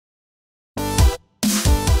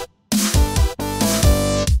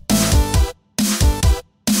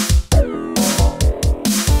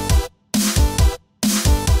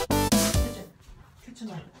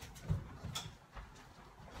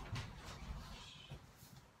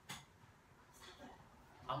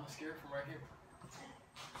I'm scared from right here.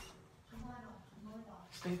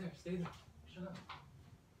 Stay there, stay there. Shut up.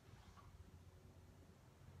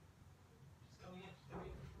 Just come in, come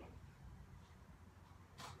in.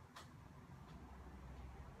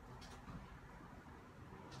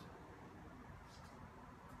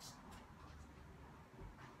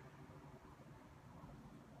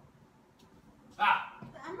 Ah!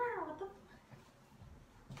 Emma, what the?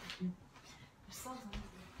 You're so lazy.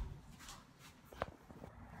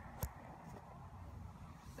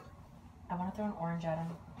 I want to throw an orange at him,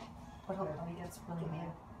 but he'll probably gets really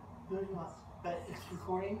mad. Do what you want, but it's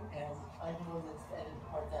recording, and I know that's the edited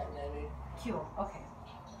part that I made. Cute. Okay.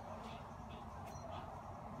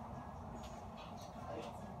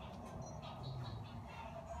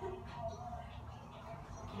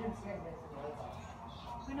 You didn't scare me from the other side.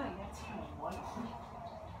 We know you have to do one.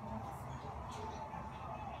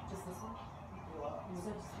 Just this one? You know what? So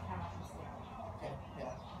just the camera can stay out. Okay,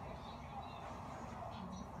 yeah.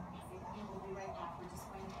 We'll be right back. We're just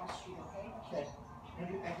going across the street, okay? Okay.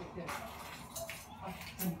 Maybe I can get.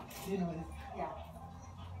 You know this. Yeah.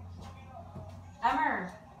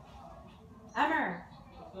 Emmer! Emmer!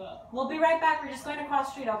 What's up? We'll be right back. We're just going across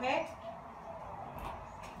the street, okay?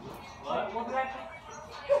 What? We'll be right back.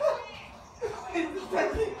 We'll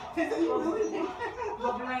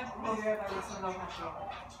We'll be right back. We're just going to go across the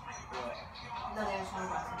street. No, they just want to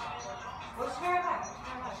go across the street. We'll just be right back.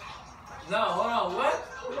 No, hold on, what?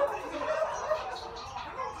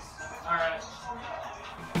 Alright.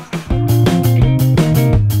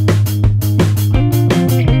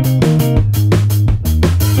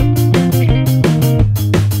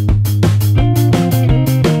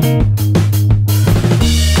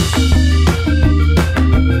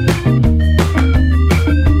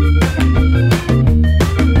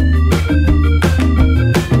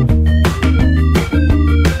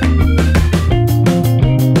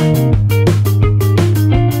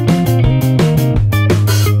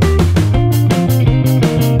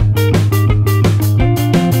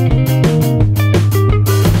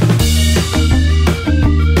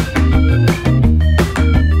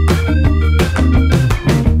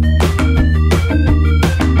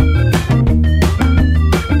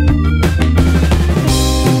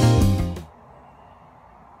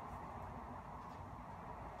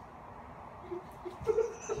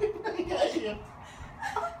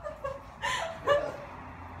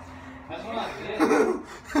 That's what I did.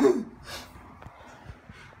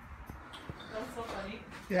 That's so funny.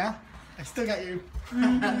 Yeah? I still got you.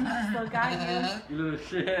 Still got you. You little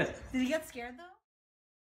shit. Did he get scared though?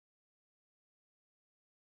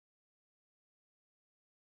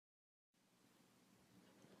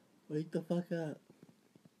 Wake the fuck up.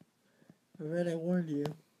 I read I warned you.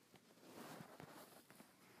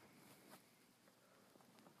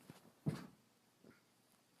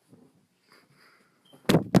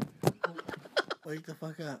 Wake the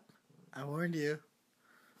fuck up. I warned you.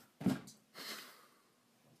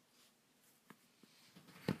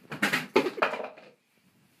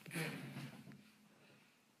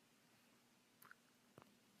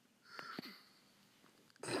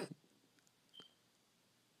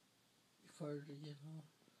 Farted again, huh?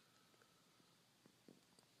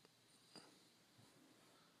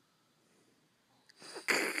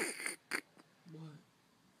 What?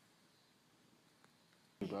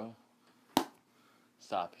 Bro.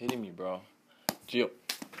 Stop hitting me, bro. Jill.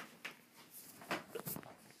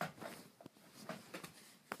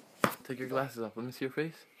 Take your glasses off. Let me see your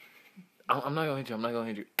face. I'm not gonna hit you. I'm not gonna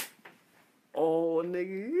hit you. Oh,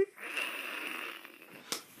 nigga.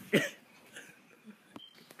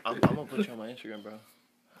 I'm gonna put you on my Instagram, bro.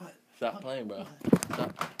 What? Stop playing, bro.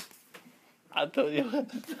 Stop. I told you to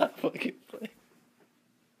stop fucking playing.